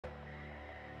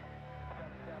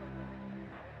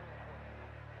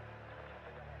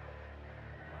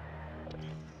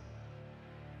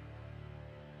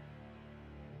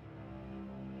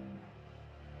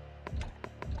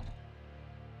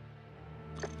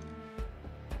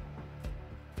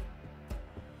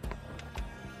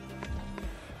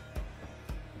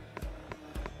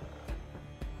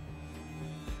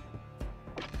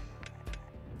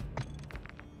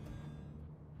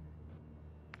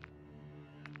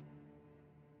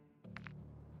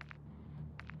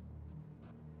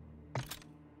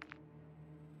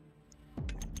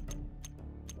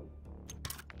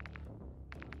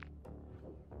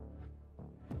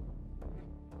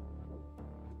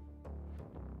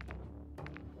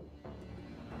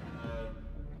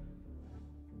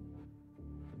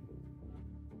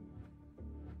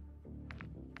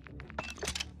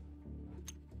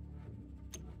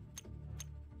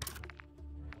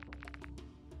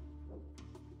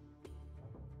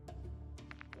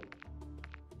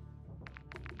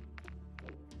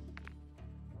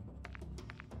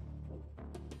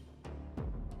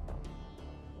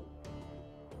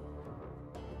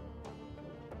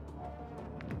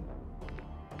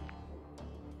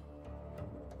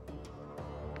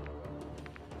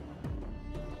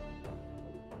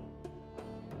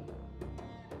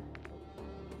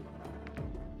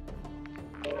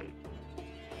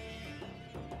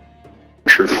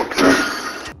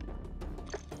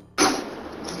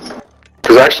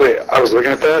Because actually, I was looking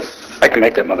at that. I can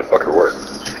make that motherfucker work.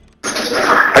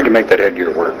 I can make that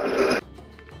headgear work.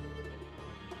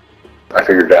 I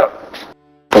figured it out.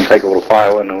 Gonna take a little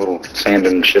file and a little sand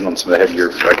and shit on some of the headgear,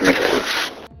 but I can make it work.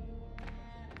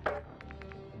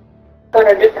 What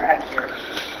are different headgear?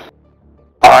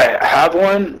 I have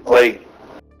one, like,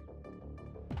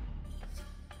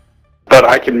 but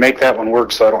I can make that one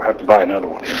work so I don't have to buy another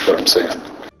one, is what I'm saying.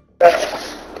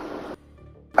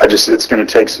 It's gonna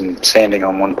take some sanding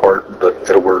on one part, but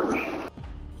it'll work.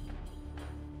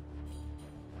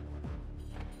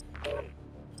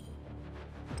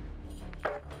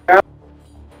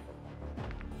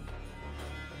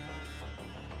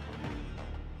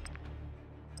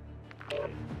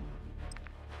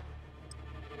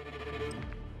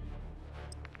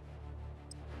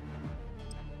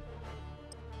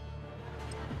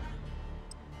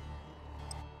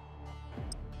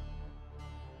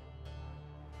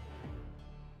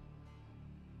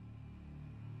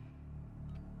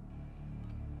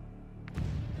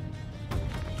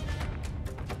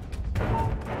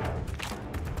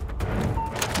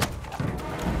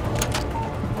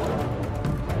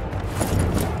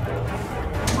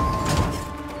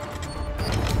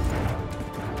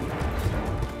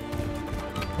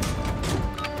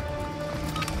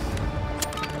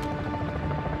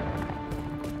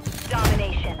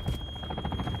 Domination.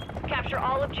 Capture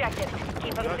all objectives.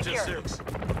 Keep them secure. 6.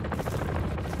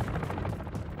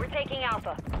 We're taking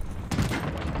Alpha.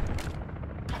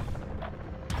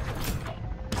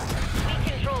 We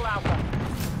control Alpha.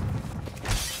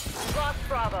 Lost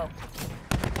Bravo.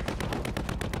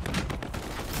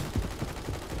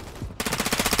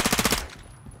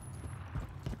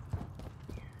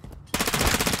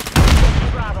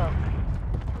 Bravo.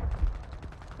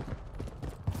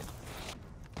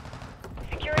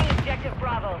 Securing objective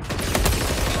Bravo.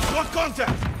 What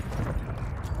contact?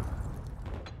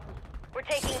 We're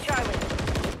taking Charlie.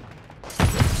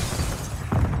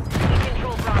 We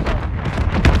control Bravo.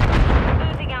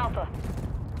 Losing Alpha.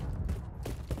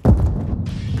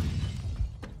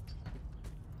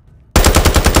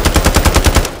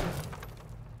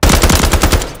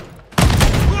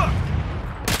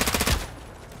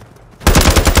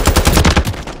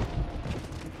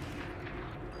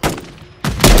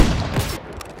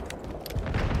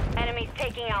 Enemies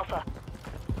taking Alpha.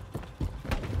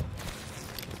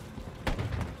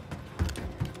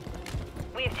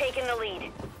 We've taken the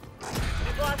lead.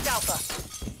 We've lost Alpha.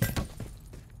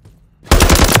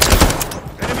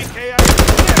 Enemy KIA.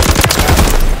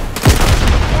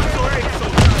 Watch your aim,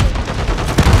 soldier.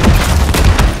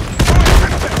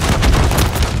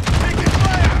 Taking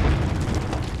fire.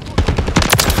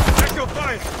 Check your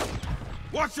fire.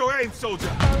 Watch your aim,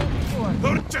 soldier.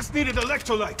 Load just needed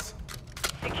electrolytes.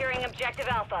 Securing objective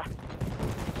Alpha.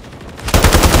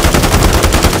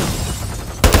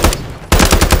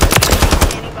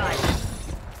 Standing by.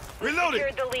 Reloading.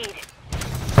 Secured the lead.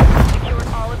 Secured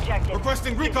all objectives.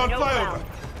 Requesting recon No flyover. ground.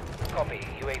 Copy.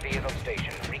 UAV is on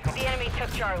station. Recon. The enemy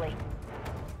took Charlie.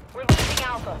 We're losing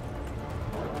Alpha.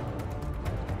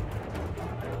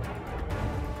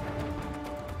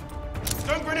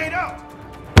 Stun grenade out.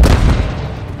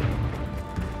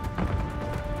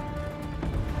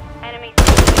 Enemy.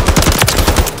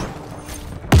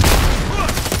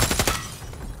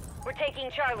 We're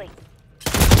taking Charlie.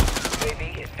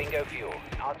 UAV is bingo fuel.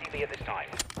 RTB at this time.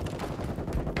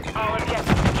 All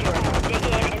objectives secured. Dig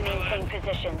in and maintain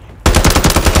positions.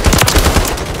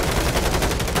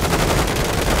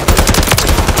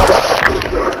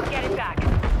 Get it back.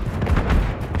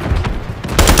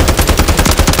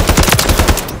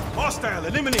 Hostile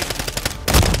eliminated.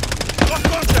 Lost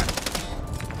contact.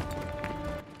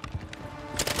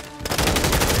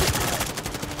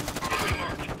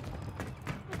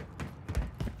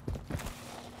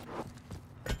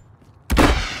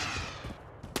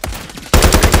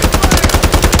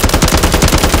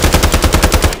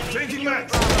 Changing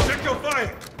max. Check your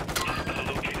fire.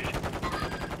 Located.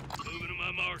 Moving to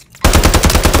my mark.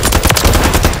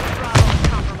 Bravo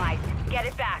compromised. Get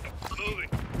it back. Moving.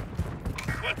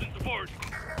 Weapon support.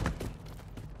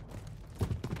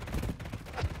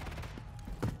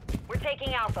 We're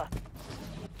taking Alpha.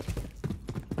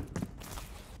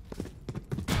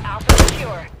 Alpha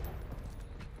secure.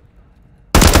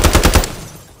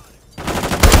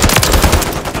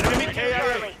 Enemy Losing KIA.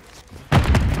 Charlie.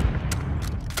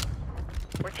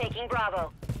 We're taking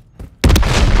Bravo.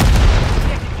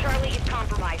 Objective Charlie is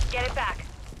compromised. Get it back.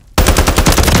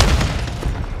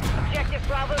 Objective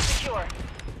Bravo secure.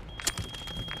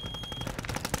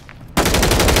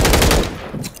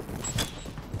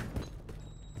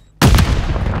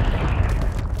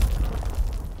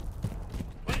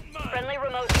 Friendly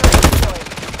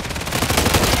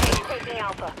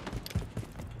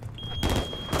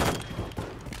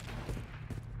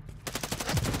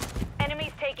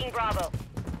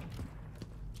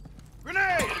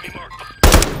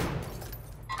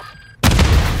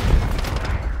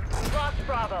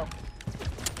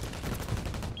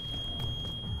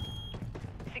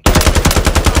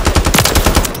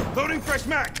fresh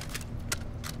mag!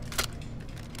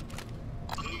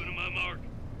 Moving to my mark.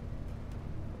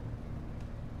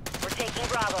 We're taking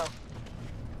Bravo.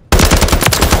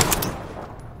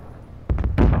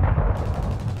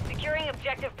 Securing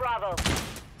objective Bravo.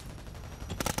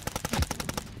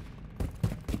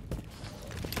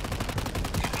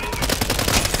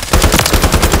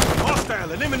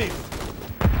 Hostile, eliminated!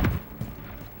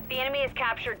 The enemy has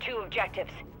captured 2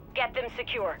 objectives. Get them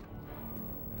secure.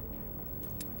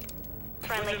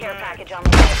 Friendly care package on the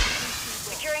way.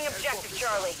 Securing objective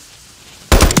Charlie.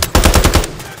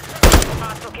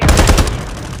 Hostile care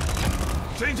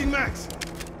package. Changing max!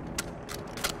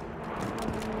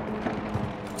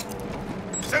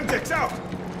 Semtex out!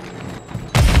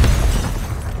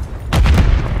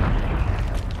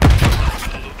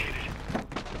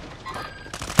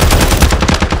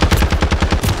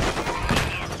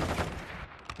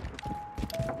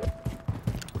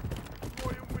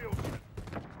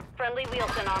 Friendly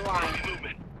Wheelson online.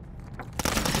 Movement.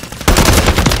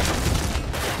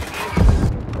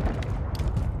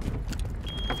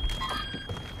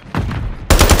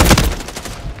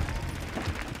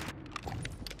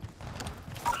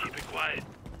 Keep it quiet.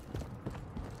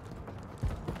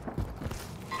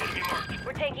 Enemy marked.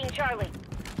 We're taking Charlie.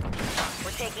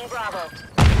 We're taking Bravo.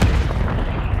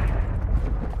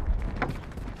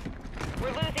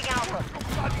 We're losing Alpha.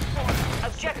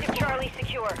 Objective Charlie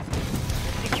secure.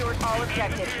 Secured all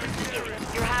objectives.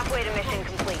 You're halfway to mission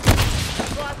complete.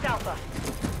 Lost Alpha.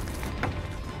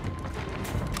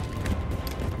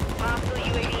 Hostile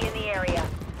UAV in the area.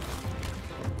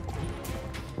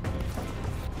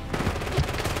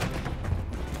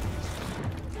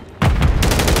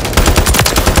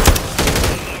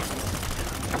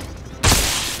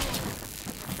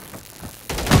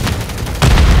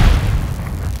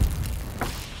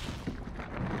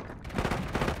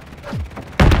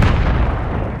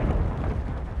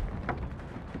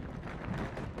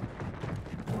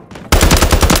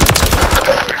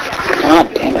 God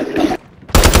damn it, man.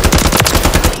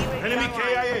 Enemy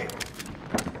KIA!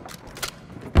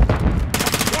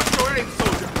 Watch your aim,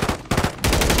 soldier!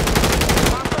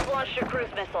 Hostile launched a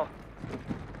cruise missile.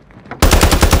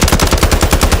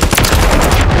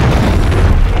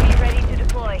 UAV ready to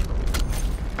deploy.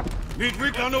 Need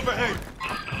recon overhead!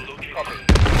 Hostile located.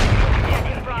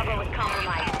 Objective Bravo is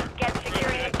compromised. Get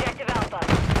securing objective Alpha.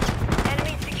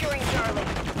 Enemy securing Charlie.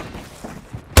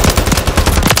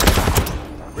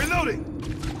 Reloading!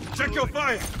 Check your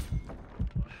fire!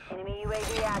 Enemy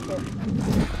UAV active.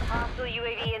 Hostile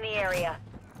UAV in the area.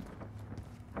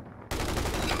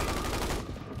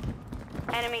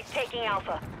 Enemies taking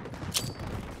Alpha.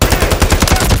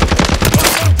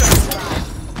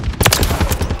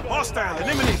 Hostile,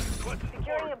 eliminated!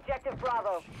 Securing objective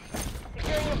Bravo.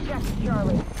 Securing objective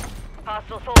Charlie.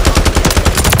 Hostile soldier.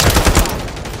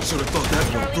 Should have thought that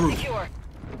one Charlie through. secure.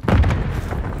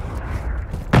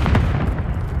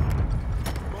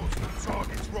 Most of the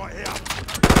targets right here.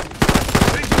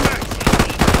 Changing max!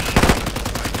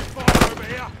 Fire over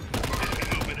here! Enemy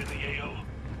movement in the AO.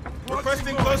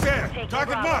 Requesting close air! Taking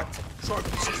Target Bravo. marked!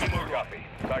 Copy.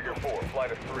 Tiger 4,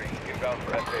 flight of 3, inbound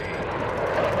for FAE.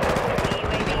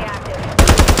 UAV active.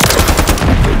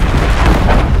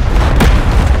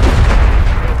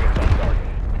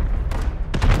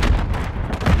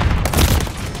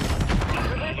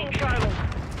 We're losing Charlie.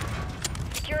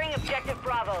 Securing objective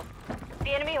Bravo.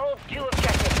 The enemy holds 2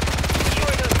 objectives.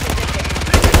 Secure those positions.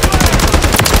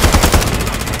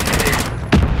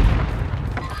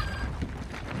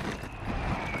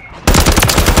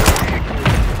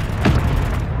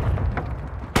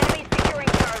 Enemy securing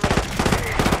Charlie.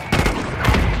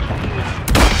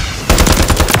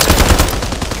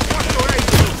 Watch your aim,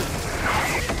 soldier!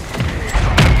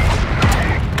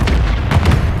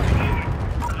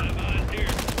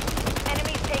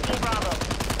 Enemies taking Bravo.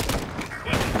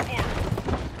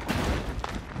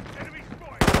 Enemy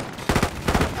spotted!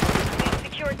 We've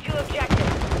secured 2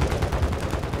 objectives.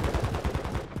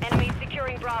 Enemies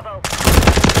securing Bravo.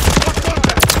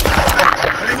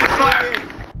 Enemy KIA!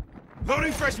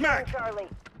 Loading fresh mag! Charlie.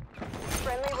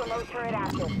 Friendly remote turret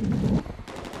active.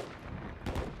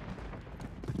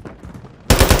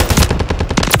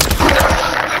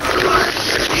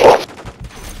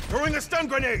 Throwing a stun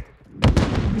grenade!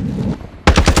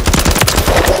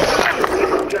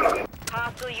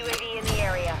 Hostile UAV in the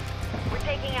area. We're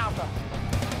taking Alpha.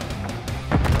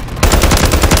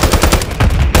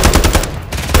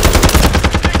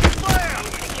 Taking fire!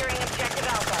 Securing objective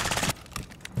Alpha.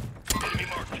 Enemy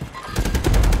marked.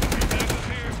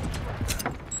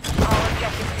 All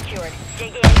objectives secured.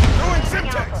 Dig in. Throwing Losing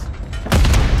Semtex! Alpha.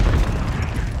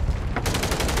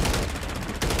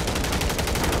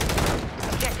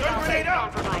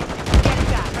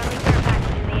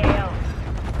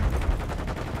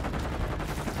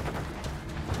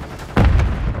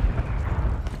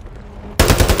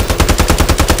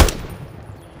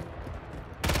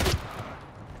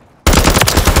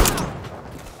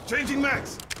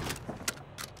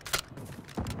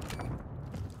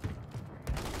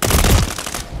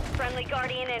 Friendly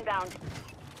Guardian inbound.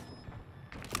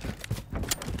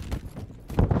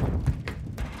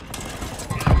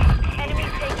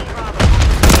 Enemies taking Bravo.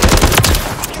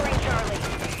 Securing Charlie.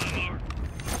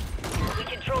 We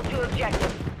control 2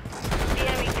 objectives. The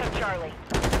enemy took Charlie.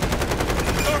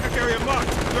 Target area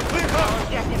marked. You're clear All cut.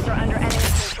 objectives are under enemy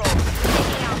control.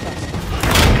 Taking Alpha.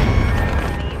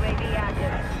 Enemy UAV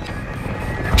active.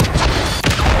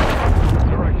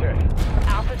 Direct hit.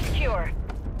 Alpha secure.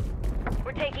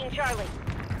 We're taking Charlie.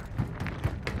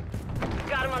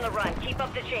 Got him on the run. Keep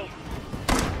up the chase.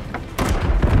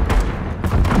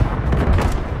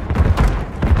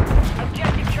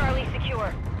 Objective Charlie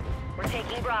secure. We're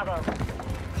taking Bravo.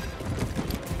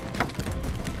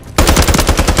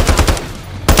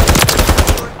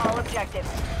 Secured all objectives.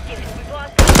 We've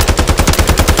lost